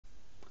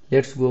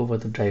let's go over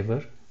the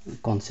driver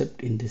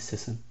concept in this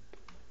session.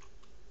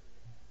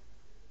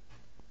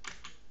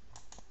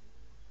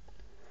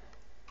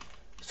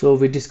 So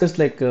we discussed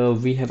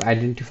we have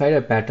identified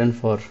a pattern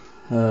for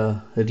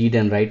read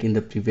and write in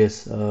the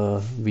previous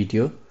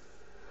video.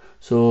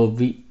 So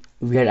we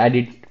had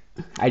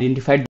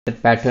identified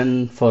that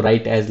pattern for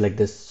write as like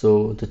this.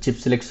 So the chip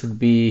select should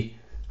be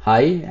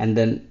high and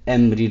then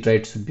M read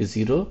write should be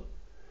 0.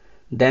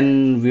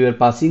 Then we were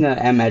passing a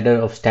M adder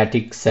of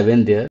static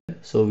 7 there.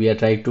 So we are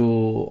trying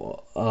to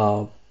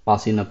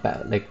pass in a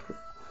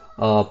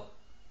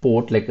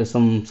port, like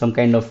some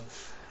kind of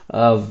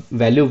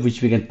value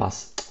which we can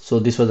pass. So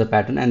this was the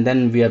pattern, and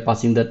then we are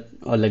passing that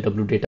like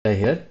W data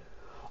here.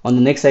 On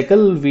the next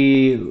cycle,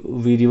 we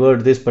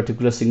revert this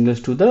particular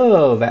signals to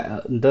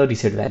the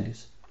reset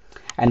values.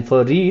 And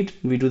for read,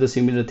 we do the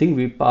similar thing.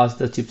 We pass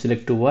the chip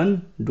select to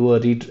 1, do a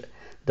read.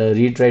 The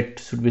read write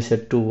should be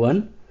set to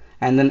 1,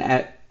 and then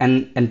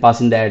and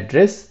pass in the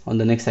address. On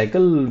the next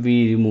cycle,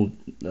 we remove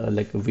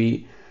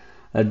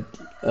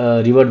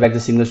revert back the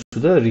signals to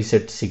the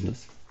reset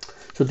signals.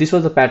 So this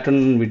was the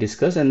pattern we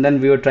discussed, and then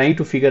we were trying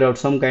to figure out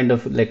some kind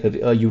of like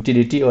a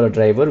utility or a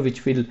driver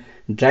which will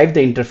drive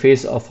the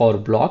interface of our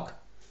block.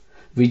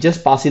 We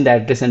just pass in the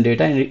address and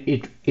data, and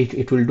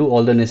it will do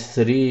all the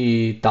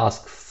necessary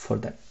tasks for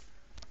that.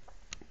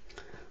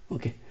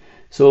 Okay,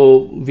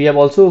 so we have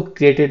also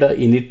created a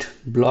init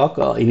block,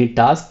 init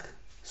task.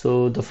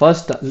 So the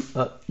first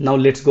now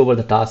let's go over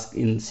the task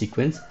in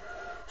sequence.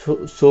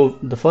 So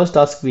the first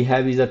task we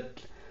have is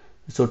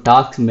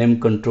task mem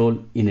control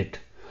init.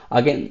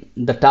 Again,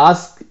 the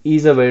task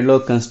is a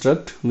Verilog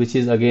construct which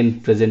is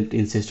again present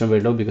in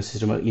SystemVerilog because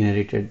SystemVerilog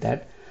inherited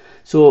that.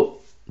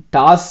 So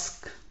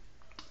task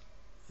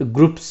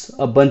groups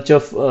a bunch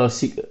of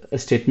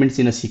statements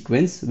in a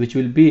sequence, which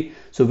will be,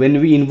 so when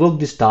we invoke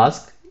this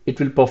task, it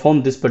will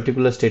perform this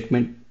particular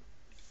statement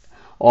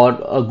or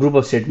a group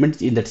of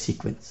statements in that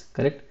sequence,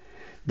 correct?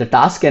 The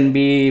task can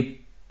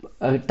be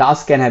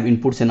task can have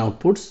inputs and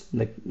outputs,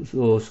 like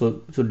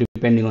so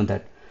depending on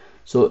that.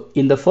 So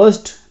in the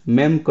first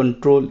mem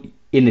control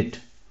init,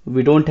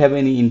 we don't have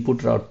any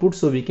input or output,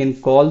 so we can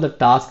call the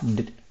task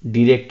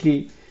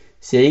directly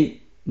saying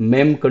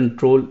mem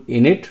control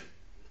init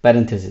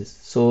parenthesis.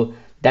 So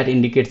that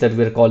indicates that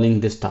we are calling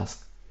this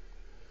task.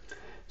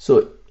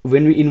 So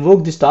when we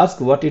invoke this task,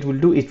 what it will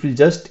do, it will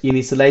just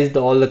initialize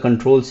all the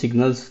control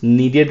signals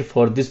needed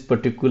for this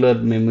particular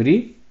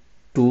memory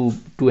to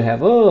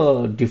have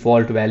a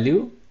default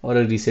value or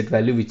a reset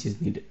value which is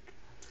needed.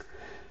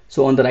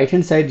 So on the right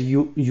hand side,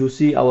 you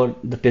see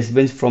the test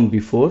bench from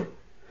before.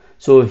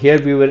 So here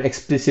we were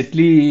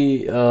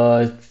explicitly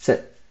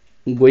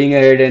going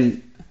ahead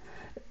and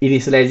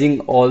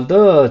initializing all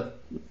the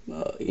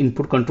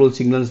input control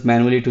signals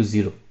manually to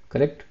 0,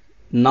 correct?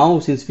 Now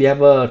since we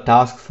have a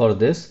task for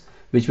this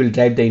which will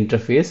drive the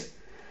interface,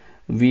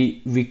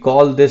 we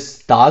call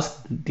this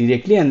task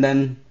directly, and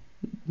then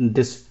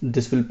this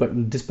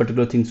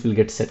particular things will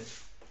get set.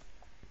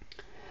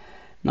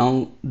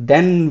 Now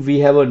then we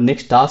have a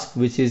next task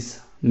which is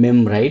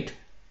mem write.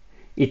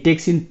 It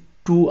takes in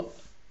two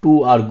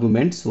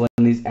arguments. One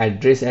is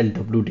address and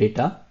W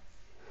data.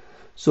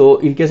 So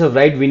in case of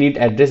write, we need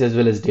address as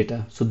well as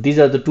data. So these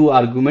are the two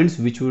arguments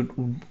which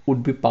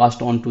would be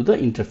passed on to the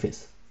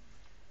interface.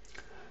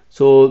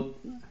 So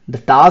the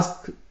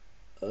task,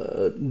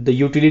 the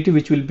utility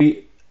which will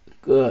be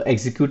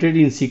executed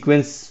in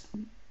sequence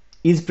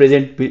is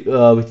present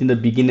within the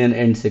begin and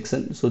end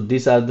section. So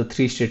these are the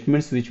three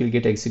statements which will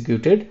get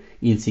executed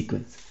in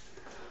sequence.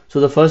 So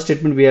the first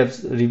statement we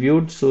have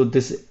reviewed. So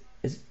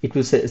it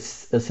will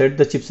set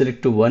the chip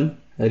select to 1,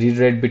 read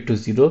write bit to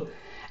 0,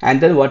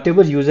 and then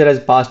whatever user has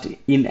passed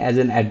in as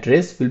an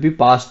address will be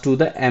passed to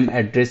the M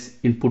address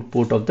input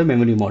port of the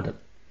memory model,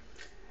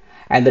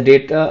 and the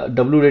data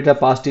W data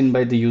passed in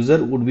by the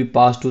user would be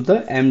passed to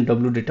the M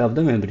W data of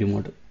the memory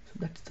model. So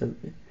that's the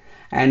way.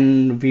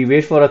 And we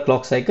wait for a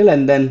clock cycle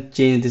and then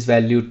change this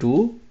value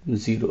to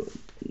 0,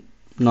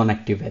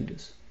 non-active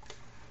values.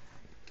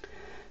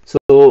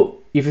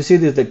 So if you see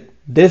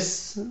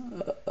this,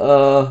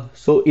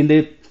 so in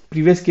the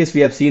previous case we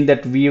have seen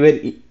that we were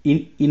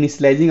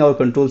initializing our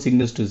control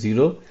signals to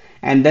 0,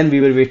 and then we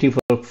were waiting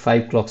for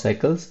 5 clock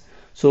cycles.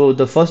 So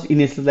the first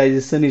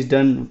initialization is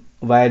done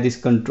via this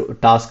control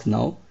task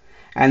now,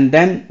 and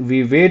then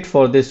we wait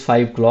for this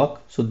 5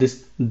 clock. So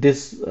this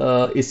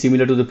is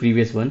similar to the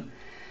previous one.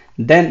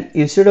 Then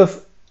instead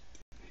of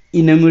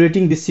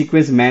enumerating this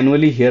sequence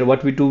manually here,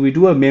 what we do, we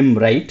do a mem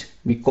write.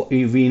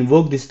 We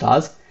invoke this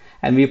task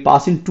and we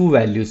pass in two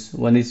values.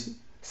 One is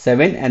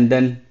 7 and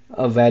then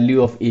a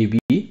value of AB.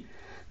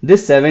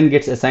 This 7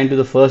 gets assigned to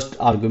the first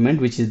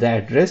argument, which is the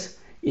address.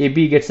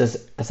 AB gets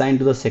assigned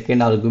to the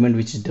second argument,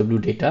 which is W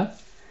data.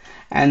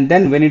 And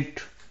then when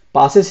it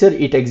passes here,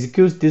 it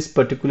executes this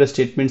particular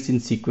statements in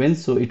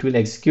sequence. So it will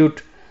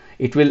execute,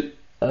 it will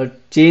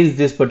change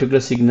this particular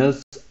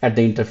signals at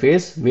the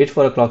interface, wait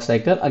for a clock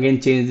cycle,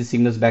 again change the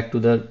signals back to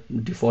the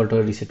default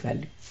or reset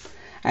value,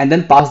 and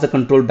then pass the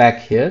control back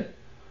here.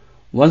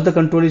 Once the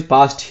control is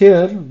passed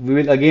here, we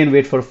will again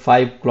wait for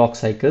 5 clock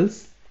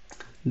cycles,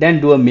 then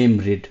do a mem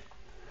read.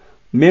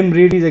 Mem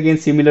read is again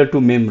similar to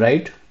mem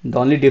write. The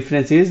only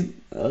difference is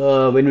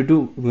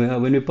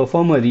when we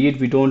perform a read,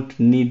 we don't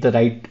need the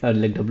write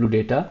like w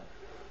data.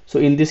 So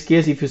in this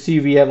case, if you see,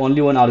 we have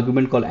only one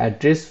argument called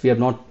address. We have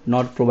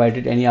not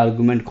provided any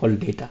argument called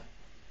data.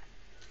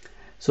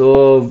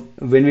 So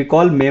when we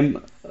call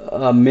mem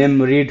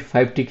read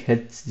 5 tick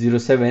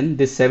h07,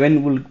 this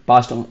 7 will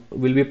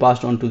be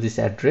passed on to this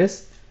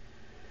address,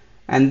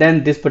 and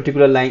then this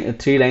particular line,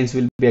 3 lines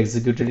will be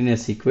executed in a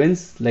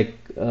sequence. Like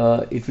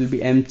it will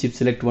be m chip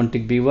select 1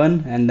 tick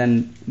b1, and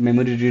then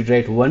memory read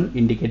write 1,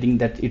 indicating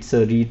that it's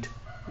a read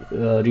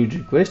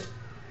request,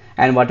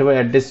 and whatever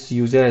address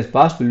user has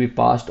passed will be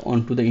passed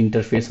on to the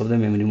interface of the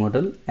memory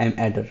model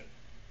adder.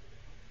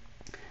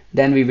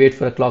 Then we wait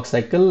for a clock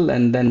cycle,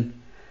 and then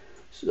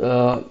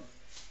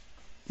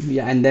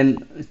and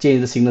then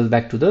change the signal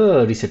back to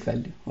the reset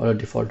value or a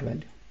default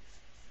value.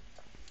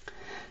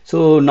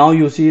 So now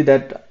you see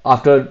that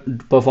after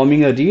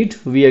performing a read,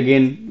 we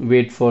again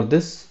wait for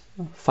this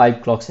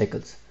 5 clock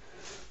cycles.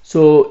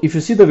 So if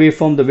you see the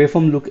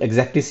waveform look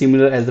exactly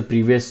similar as the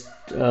previous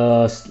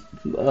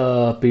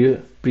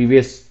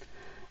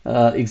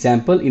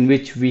example, in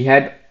which we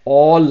had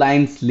all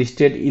lines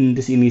listed in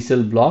this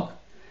initial block,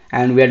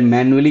 and we had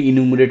manually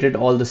enumerated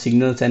all the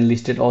signals and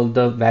listed all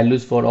the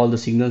values for all the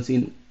signals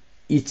in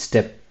each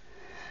step.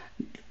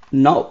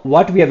 Now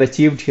what we have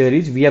achieved here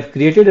is we have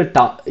created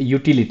a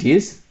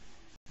utilities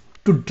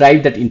to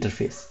drive that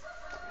interface.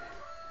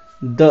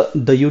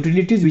 The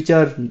utilities which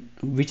are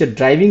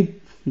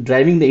driving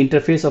the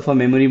interface of a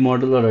memory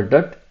model or a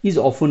DUT is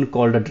often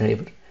called a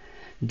driver.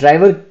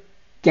 Driver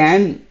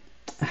can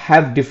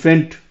have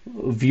different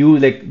view,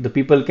 like the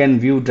people can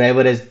view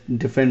driver as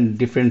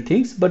different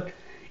things, but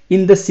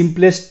in the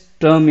simplest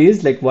term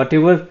is like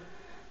whatever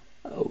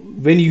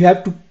when you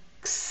have to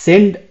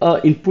send a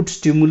input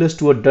stimulus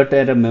to a DUT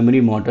or a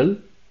memory model,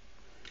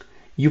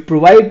 you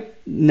provide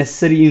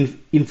necessary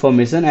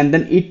information, and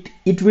then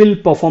it will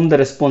perform the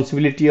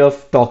responsibility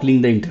of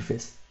toggling the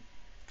interface.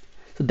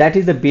 So that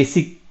is the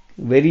basic,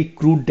 very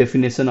crude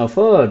definition of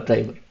a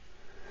driver.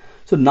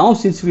 So now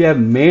since we have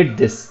made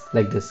this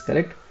like this,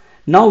 correct,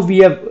 now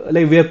we are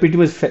pretty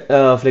much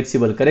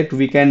flexible, correct.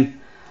 We can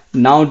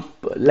now,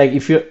 like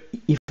if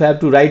I have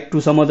to write to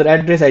some other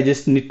address, I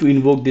just need to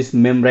invoke this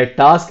mem write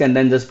task and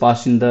then just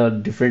pass in the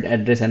different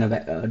address and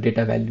a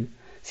data value.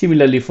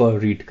 Similarly for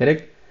read,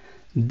 correct.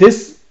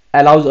 This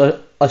allows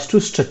us to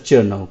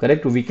structure now,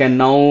 correct. We can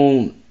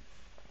now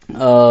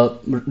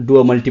do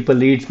a multiple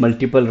reads,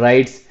 multiple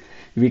writes.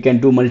 We can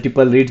do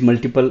multiple reads,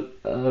 multiple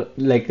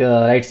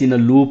writes in a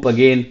loop.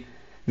 Again,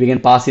 we can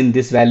pass in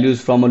these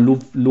values from a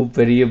loop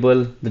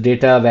variable, the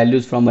data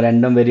values from a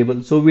random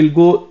variable. So we'll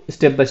go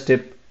step by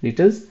step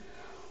details.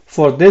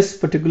 For this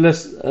particular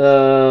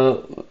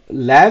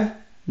lab,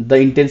 the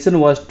intention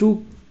was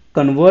to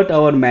convert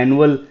our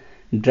manual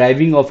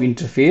driving of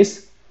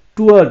interface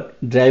to a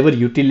driver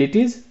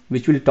utilities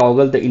which will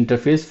toggle the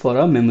interface for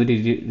a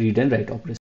memory read and write operation.